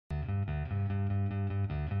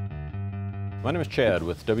My name is Chad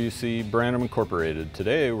with WC Branham Incorporated.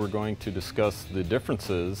 Today we're going to discuss the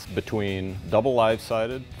differences between double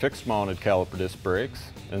live-sided, fixed-mounted caliper disc brakes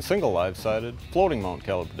and single live-sided, floating mount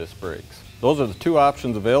caliper disc brakes. Those are the two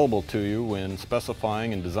options available to you when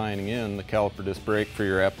specifying and designing in the caliper disc brake for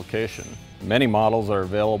your application. Many models are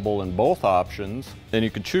available in both options, and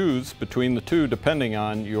you can choose between the two depending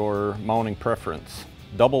on your mounting preference.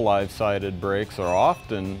 Double live-sided brakes are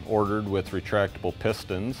often ordered with retractable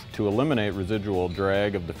pistons to eliminate residual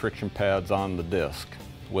drag of the friction pads on the disc.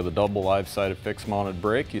 With a double live-sided fixed-mounted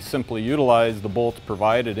brake, you simply utilize the bolts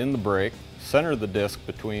provided in the brake, center the disc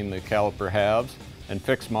between the caliper halves, and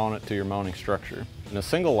fix mount it to your mounting structure. In a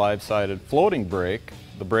single live-sided floating brake,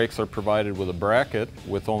 the brakes are provided with a bracket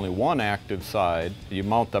with only one active side. You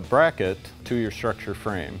mount that bracket to your structure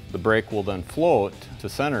frame. The brake will then float to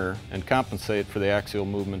center and compensate for the axial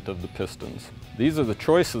movement of the pistons. These are the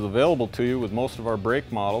choices available to you with most of our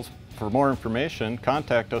brake models. For more information,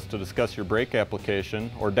 contact us to discuss your brake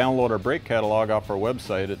application or download our brake catalog off our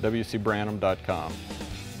website at wcbranham.com.